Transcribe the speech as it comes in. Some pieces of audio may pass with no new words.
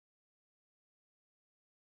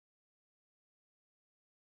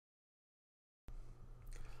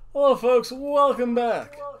Hello folks, welcome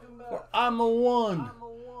back. Where I'm the one,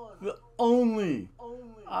 the only.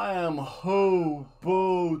 I am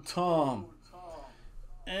Hobo Tom.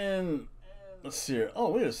 And let's see here.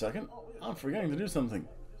 Oh, wait a second. I'm forgetting to do something.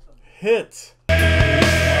 Hit.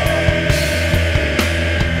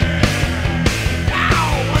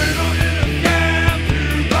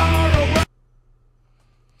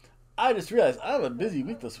 I just realized I have a busy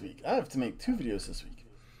week this week. I have to make 2 videos this week.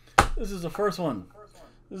 This is the first one.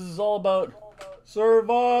 This is all about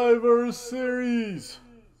Survivor Series.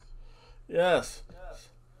 Yes.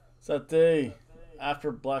 It's that day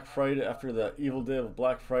after Black Friday, after the evil day of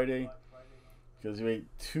Black Friday, because you ate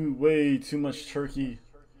way too much turkey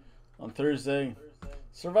on Thursday.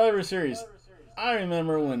 Survivor Series. I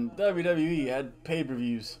remember when WWE had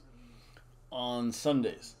pay-per-views on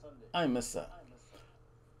Sundays. I miss that.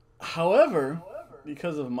 However,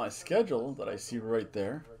 because of my schedule that I see right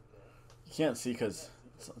there, you can't see because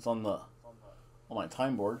it's on my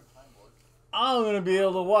time board, I'm going to be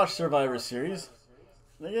able to watch Survivor Series.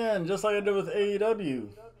 Again, just like I did with AEW.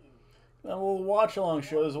 And a little watch-along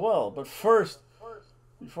show as well. But first,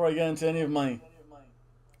 before I get into any of my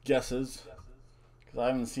guesses, because I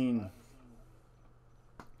haven't seen...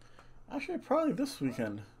 Actually, probably this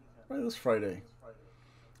weekend. Probably this Friday.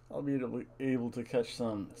 I'll be able to catch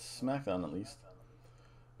some SmackDown at least.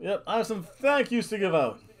 Yep, I have some thank yous to give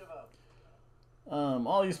out.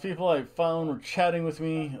 All these people I found were chatting with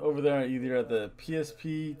me over there, either at the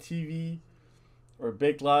PSP TV or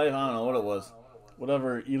Baked Live. I don't know what it was.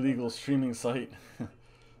 Whatever illegal streaming site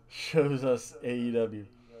shows us AEW.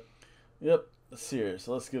 Yep, let's see here.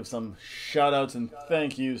 So let's give some shout outs and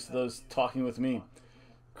thank yous to those talking with me.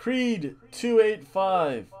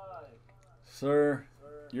 Creed285. Sir,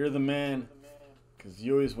 you're the man, because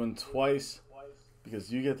you always win twice,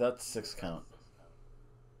 because you get that 6 count.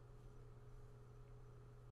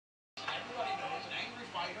 Everybody knows an angry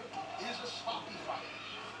fighter is a sloppy fighter.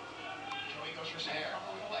 Joey goes for some air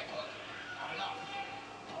with a leg hook. Not enough.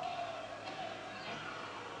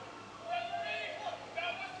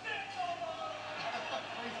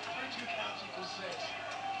 3 counts equals 6.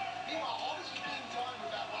 Meanwhile, all this is being done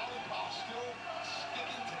with that lollipop still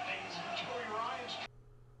sticking to things in Joey Ryan's.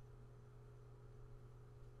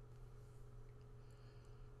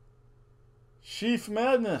 Chief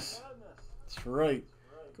Madness. That's right.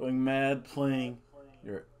 Going mad playing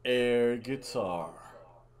your air guitar.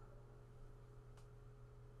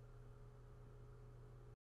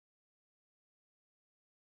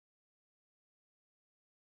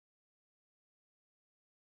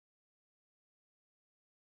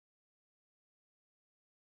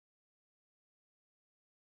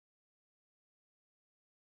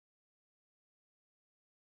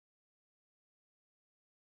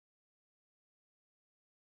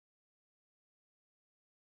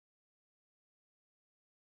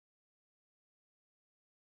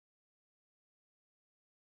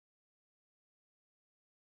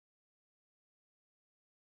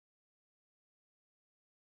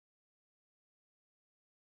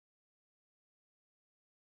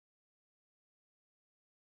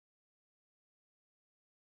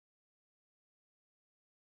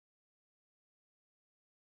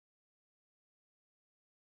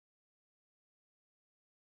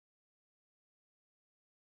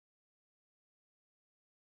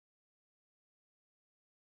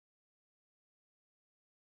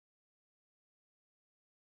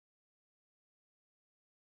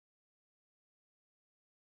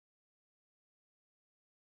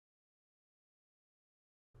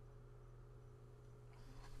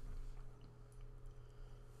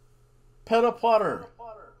 Peta Potter.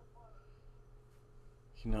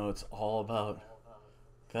 You know, it's all about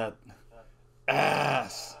that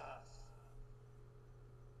ass.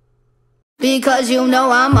 Because you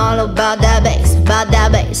know I'm all about that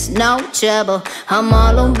bass, no trouble. I'm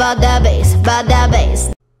all about that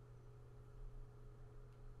bass.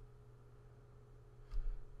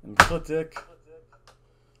 And Clitic,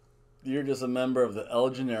 you're just a member of the El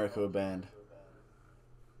Generico band.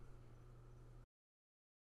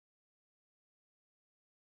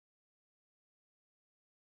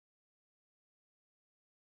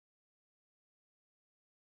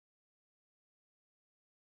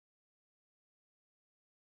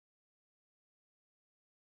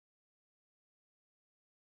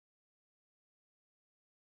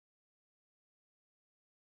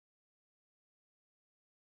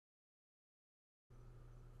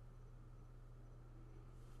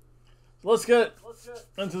 Let's get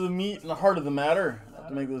into the meat and the heart of the matter. I have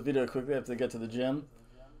to make this video quickly. I have to get to the gym.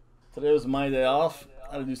 Today was my day off.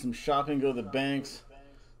 I had to do some shopping, go to the banks,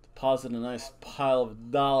 deposit a nice pile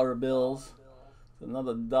of dollar bills. It's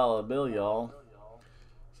another dollar bill, y'all.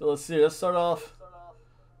 So let's see. Let's start off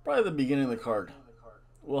probably the beginning of the card.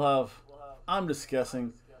 We'll have, I'm just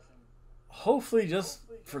guessing, hopefully just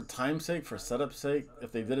for time's sake, for setup's sake,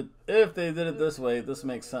 if they did it this way, this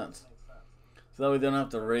makes sense. So that way they don't have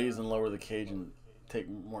to raise and lower the cage and take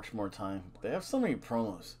much more time. They have so many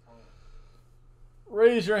promos.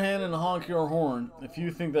 Raise your hand and honk your horn if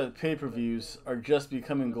you think that pay-per-views are just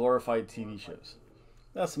becoming glorified TV shows.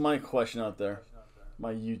 That's my question out there,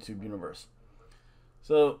 my YouTube universe.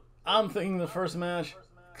 So, I'm thinking the first match,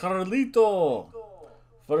 Carlito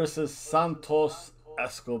versus Santos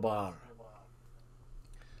Escobar.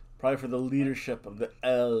 Probably for the leadership of the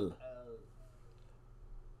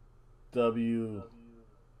LWO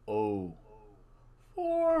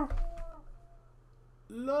for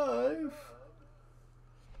life.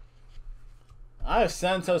 I have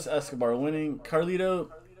Santos Escobar winning. Carlito,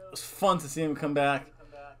 it was fun to see him come back,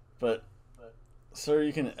 but sir,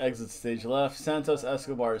 you can exit stage left. Santos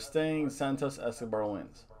Escobar is staying. Santos Escobar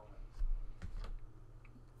wins.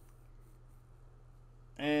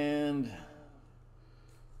 And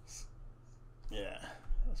yeah,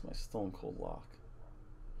 that's my Stone Cold lock.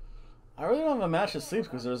 I really don't have a match that sleeps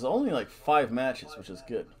because there's only like 5 matches, which is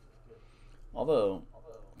good. Although,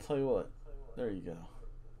 I'll tell you what, there you go.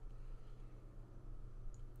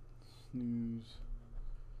 Snooze.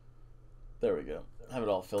 There we go. Have it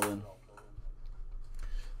all filled in.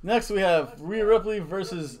 Next we have Rhea Ripley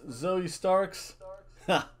versus Zoe Starks.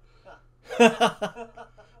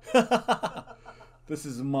 This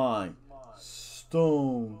is my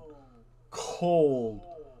Stone Cold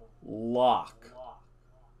lock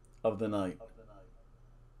of the night.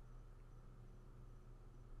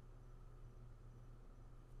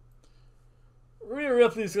 Rhea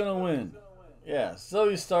Ripley's gonna win. Yeah,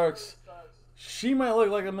 Zoe Starks. She might look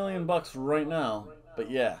like $1 million right now,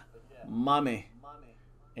 but yeah, mommy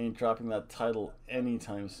ain't dropping that title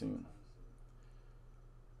anytime soon.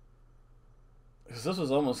 Because this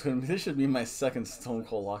was almost gonna be. This should be my second Stone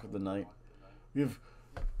Cold lock of the night. We have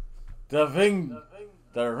the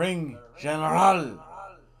Ring General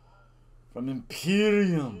from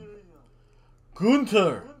Imperium,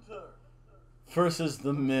 Gunther versus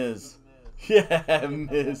The Miz. Yeah,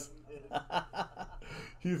 Miz.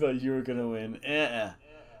 You thought you were gonna win.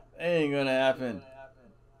 Ain't gonna happen.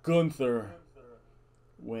 Gunther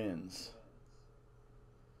wins.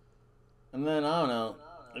 And then, I don't know,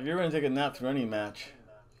 if you're gonna take a nap through any match,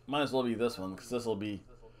 might as well be this one, because this will be,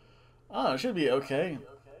 I don't know, it should be okay.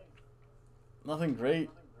 Nothing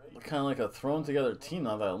great. Kind of like a thrown together team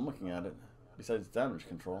now that I'm looking at it, besides Damage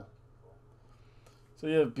Control. So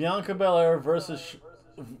you have Bianca Belair versus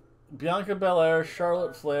Bianca Belair,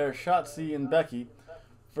 Charlotte Flair, Shotzi, and Becky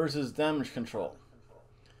versus Damage Control.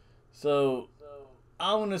 So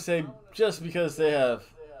I'm gonna say just because they have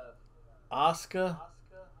Asuka.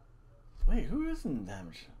 Wait, who is in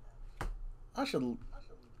Damage?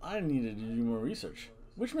 I needed to do more research.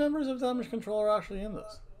 Which members of Damage Control are actually in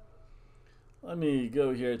this? Let me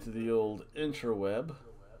go here to the old interweb.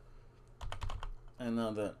 And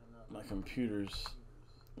now that my computer's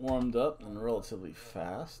warmed up and relatively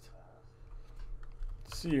fast,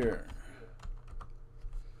 let's see here.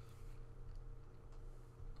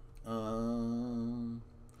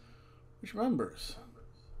 Which members?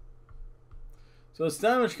 So it's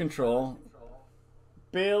Damage Control,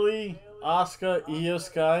 Bayley, Asuka, Io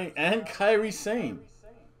Sky, and Kairi Sane.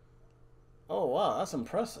 Oh wow, that's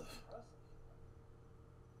impressive.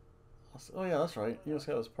 Oh yeah, that's right. Io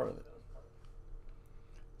Sky was part of it.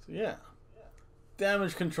 So yeah,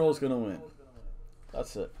 Damage Control is gonna win.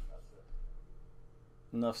 That's it.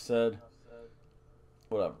 Enough said.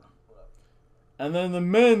 Whatever. And then the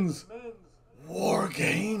men's War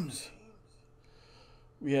Games.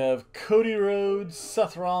 We have Cody Rhodes,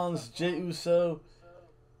 Seth Rollins, Jey Uso,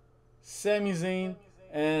 Sami Zayn,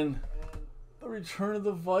 and the return of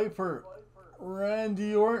the Viper,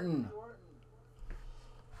 Randy Orton,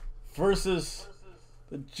 versus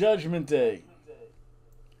the Judgment Day,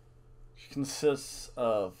 which consists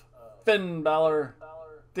of Finn Balor,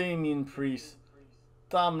 Damian Priest,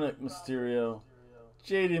 Dominic Mysterio,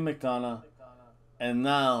 JD McDonough, and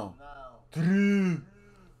now Drew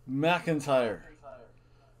McIntyre.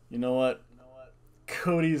 You know what?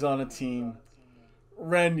 Cody's on a team.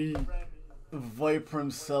 Randy, the Viper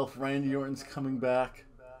himself, Randy Orton's coming back.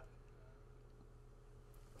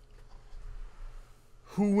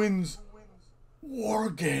 Who wins War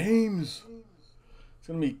Games? It's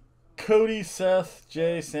going to be Cody, Seth,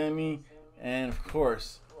 Jay, Sammy, and of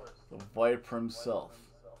course, the Viper himself,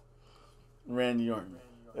 Randy Orton.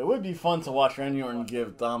 It would be fun to watch Randy Orton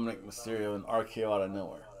give Dominic Mysterio an RKO out of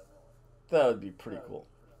nowhere. That would be pretty cool.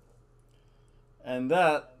 And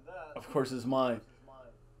that, of course, is my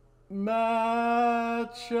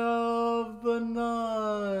match of the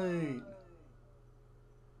night.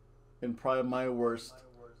 And probably my worst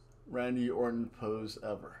Randy Orton pose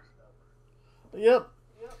ever. But yep,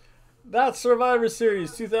 that's Survivor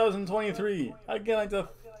Series 2023. Again, I'd like to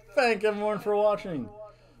thank everyone for watching.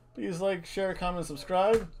 Please like, share, comment,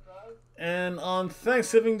 subscribe. And on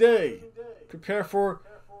Thanksgiving Day, prepare for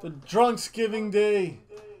the Drunksgiving Day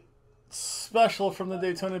special from the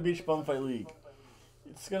Daytona Beach Bumfight League.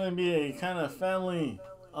 It's going to be a kind of family,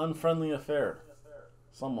 unfriendly affair.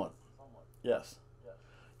 Somewhat. Yes.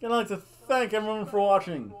 Again, I'd like to thank everyone for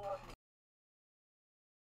watching.